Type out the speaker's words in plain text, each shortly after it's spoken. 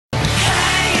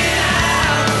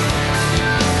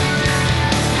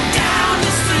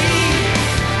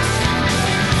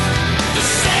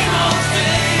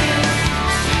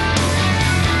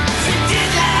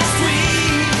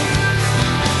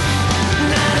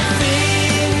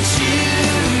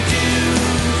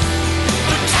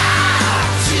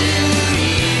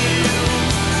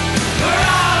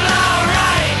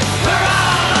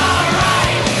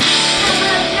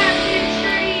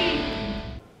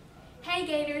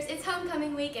Gators, it's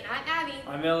homecoming week and I'm Abby.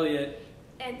 I'm Elliot.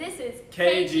 And this is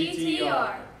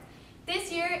Kgtr.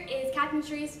 This year is Captain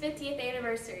Shreve's 50th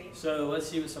anniversary. So let's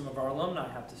see what some of our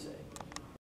alumni have to say.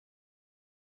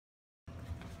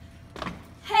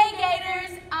 Hey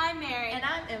Gators, I'm Mary. And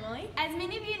I'm Emily. As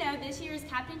many of you know, this year is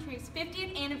Captain Shreve's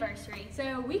 50th anniversary.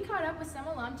 So we caught up with some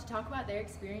alum to talk about their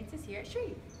experiences here at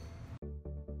Shreve.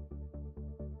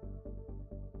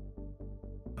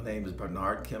 My name is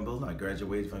Bernard Kimball. I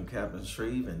graduated from Captain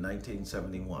Shreve in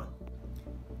 1971.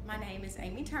 My name is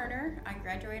Amy Turner. I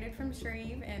graduated from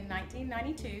Shreve in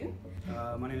 1992.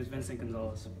 My name is Vincent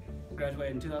Gonzalez.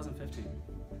 Graduated in 2015.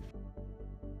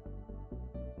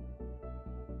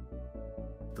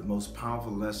 The most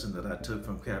powerful lesson that I took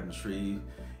from Captain Shreve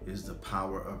is the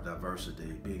power of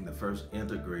diversity. Being the first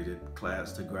integrated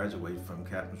class to graduate from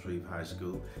Captain Shreve High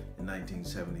School in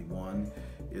 1971,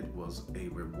 it was a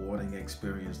rewarding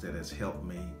experience that has helped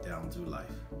me down through life.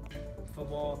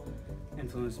 Football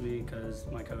influenced me because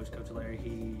my coach, Coach Larry,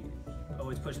 he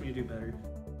always pushed me to do better.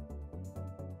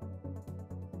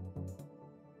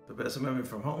 The best memory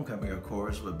from homecoming, of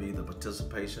course, would be the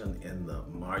participation in the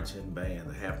marching band.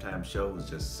 The halftime show was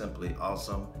just simply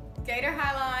awesome. Kgtr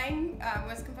Highline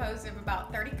was composed of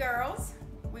about 30 girls.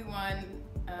 We won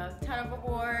a ton of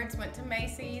awards, went to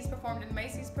Macy's, performed in the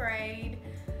Macy's parade.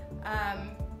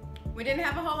 We didn't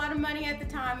have a whole lot of money at the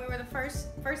time. We were the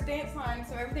first dance line,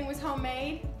 so everything was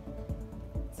homemade.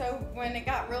 So when it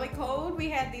got really cold, we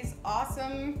had these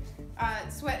awesome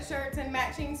sweatshirts and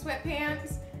matching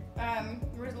sweatpants.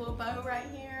 There was a little bow right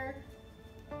here.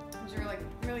 It was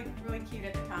really cute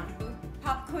at the time.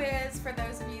 Pop quiz for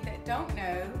those of you that don't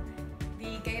know.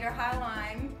 The Kgtr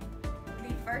Highline,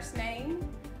 the first name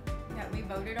that we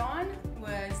voted on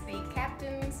was the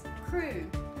captain's crew.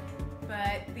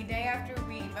 But the day after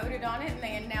we voted on it and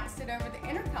they announced it over the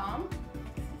intercom,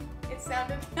 it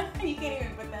sounded, you can't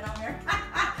even put that on there.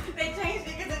 They changed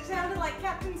it because it sounded like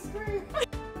Captain's crew.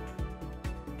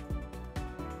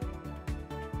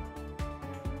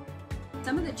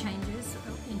 Some of the changes,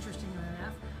 interestingly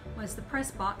enough, was the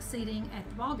press box seating at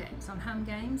the ball games. On home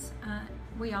games,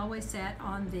 we always sat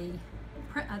on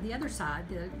the other side,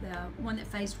 the one that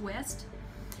faced west.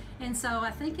 And so I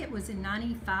think it was in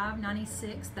 95,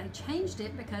 96, they changed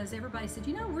it because everybody said,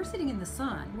 you know, we're sitting in the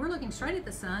sun. We're looking straight at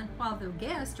the sun while the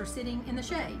guests are sitting in the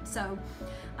shade. So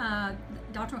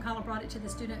Dr. McCullough brought it to the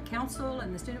student council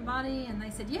and the student body, and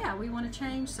they said, yeah, we want to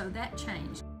change, so that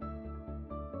changed.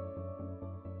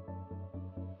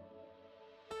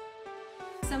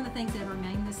 Some of the things that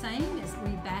remain the same is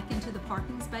we back into the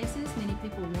parking spaces. Many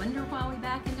people wonder why we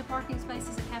back into parking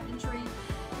spaces at Captain Shreve.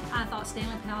 I thought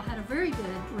Stanley Powell had a very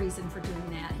good reason for doing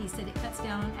that. He said it cuts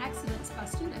down on accidents by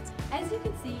students. As you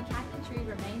can see, Captain Shreve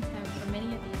remains home for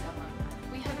many of these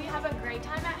alumni. We hope you have a great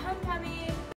time at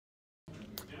homecoming.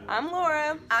 I'm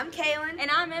Laura. I'm Kaylin.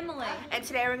 And I'm Emily. And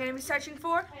today we're going to be searching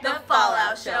for the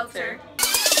Fallout Shelter.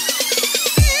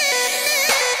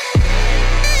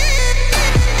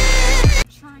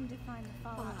 Trying to find the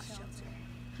Fallout Shelter.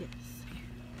 Yes.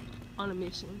 On a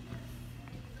mission.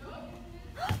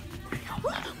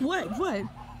 What?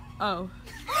 Oh,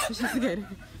 it's just a gator.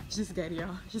 It's just a gator,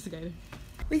 y'all. It's just a gator.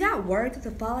 We got word that the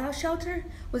Fallout Shelter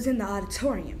was in the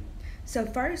auditorium. So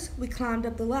first, we climbed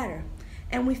up the ladder,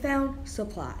 and we found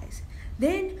supplies.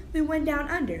 Then, we went down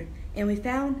under, and we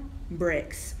found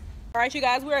bricks. All right, you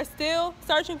guys, we are still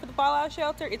searching for the Fallout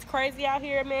Shelter. It's crazy out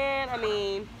here, man. I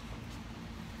mean...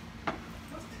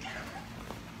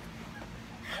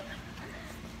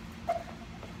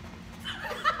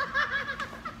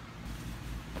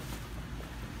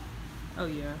 Oh,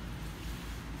 yeah.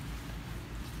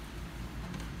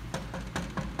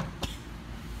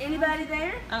 Anybody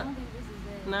there?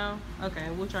 No? Okay,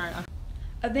 we'll try it.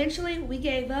 Eventually, we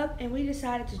gave up and we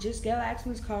decided to just go ask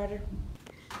Miss Carter.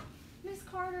 Miss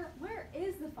Carter, where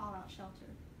is the Fallout Shelter?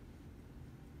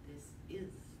 This is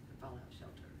the Fallout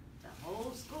Shelter. The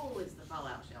whole school is the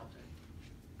Fallout Shelter.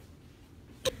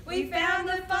 We found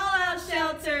the Fallout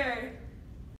Shelter!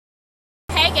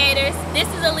 Hey Gators, this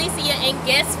is Alicia, and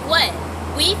guess what?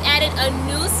 We've added a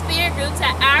new spirit group to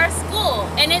our school,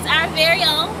 and it's our very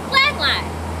own Flagline.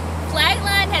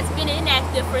 Flagline has been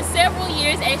inactive for several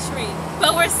years at Shreve,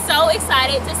 but we're so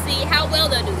excited to see how well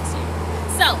they'll do this year.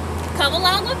 So, come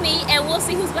along with me and we'll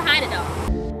see who's behind it all.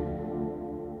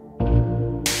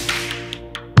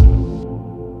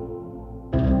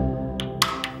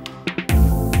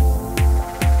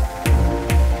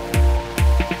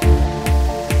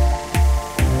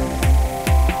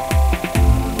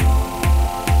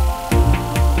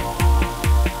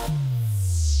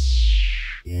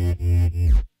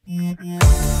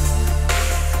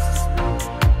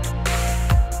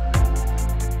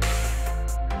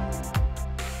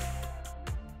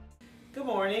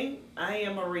 morning. I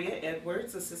am Maria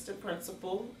Edwards, Assistant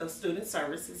Principal of Student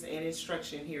Services and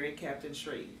Instruction here at Captain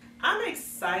Shreve. I'm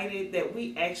excited that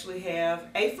we actually have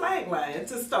a flag line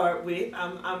to start with.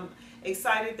 I'm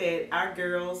excited that our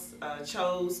girls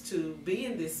chose to be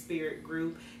in this spirit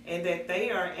group and that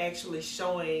they are actually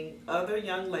showing other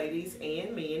young ladies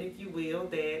and men, if you will,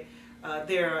 that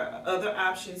there are other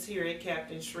options here at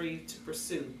Captain Shreve to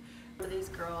pursue. For these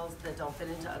girls that don't fit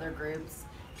into other groups,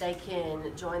 they can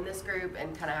join this group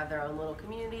and kind of have their own little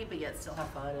community, but yet still have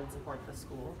fun and support the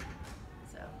school.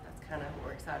 So that's kind of what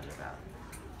we're excited about.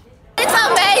 It's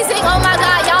amazing. Oh my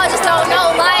God, y'all just don't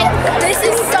know. Like, this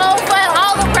is so fun.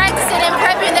 All the practicing and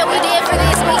prepping that we did for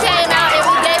this, we came out and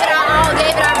we gave it our all,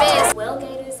 gave it our best. Well,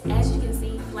 Gators, as you can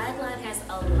see, Flagline has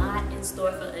a lot in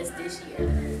store for us this year.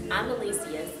 I'm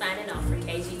Alicia, signing off for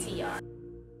Kgtr.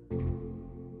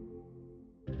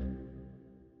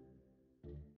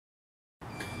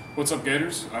 What's up,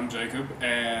 Gators? I'm Jacob,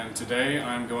 and today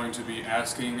I'm going to be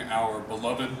asking our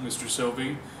beloved Mr.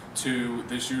 Silvie to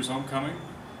this year's homecoming.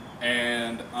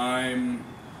 And I'm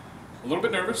a little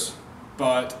bit nervous,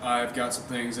 but I've got some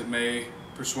things that may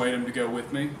persuade him to go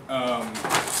with me.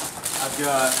 I've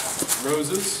got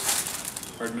roses.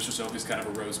 Heard Mr. Silvie's kind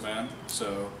of a rose man,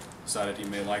 so decided he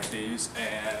may like these,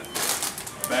 and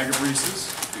a bag of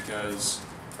Reese's, because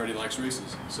heard he likes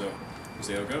Reese's, so we'll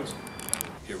see how it goes.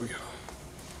 Here we go.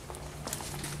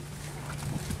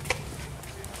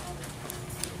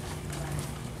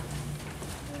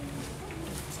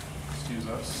 Excuse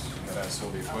us. I'm going to ask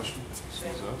Silvie a question.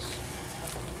 Excuse us.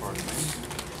 Pardon me.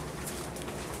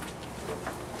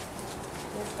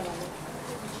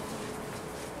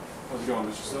 How's it going,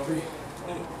 Mr. Silvie?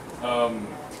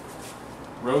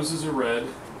 Roses are red.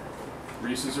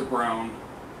 Reese's are brown.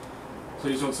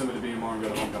 Please don't send me to BMR and go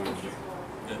to homecoming with you.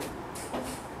 Good.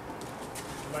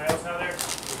 Somebody else out there?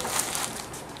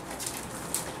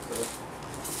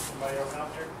 Somebody else out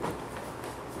there?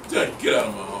 Jack, get out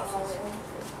of my office.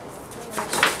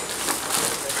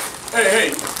 Hey,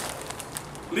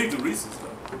 leave the Reese's though.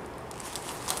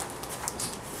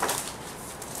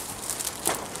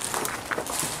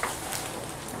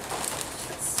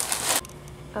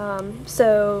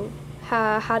 So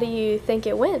how do you think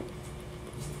it went?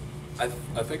 I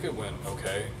think it went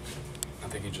okay. I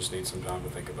think you just need some time to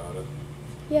think about it.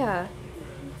 Yeah.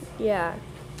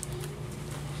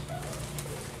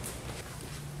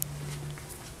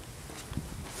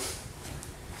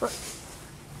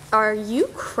 Are you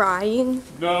crying?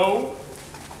 No.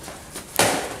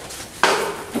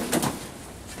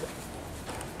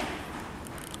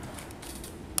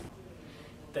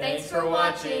 Thanks for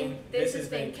watching. This has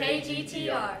been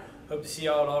Kgtr. Hope to see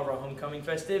y'all at all of our homecoming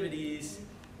festivities.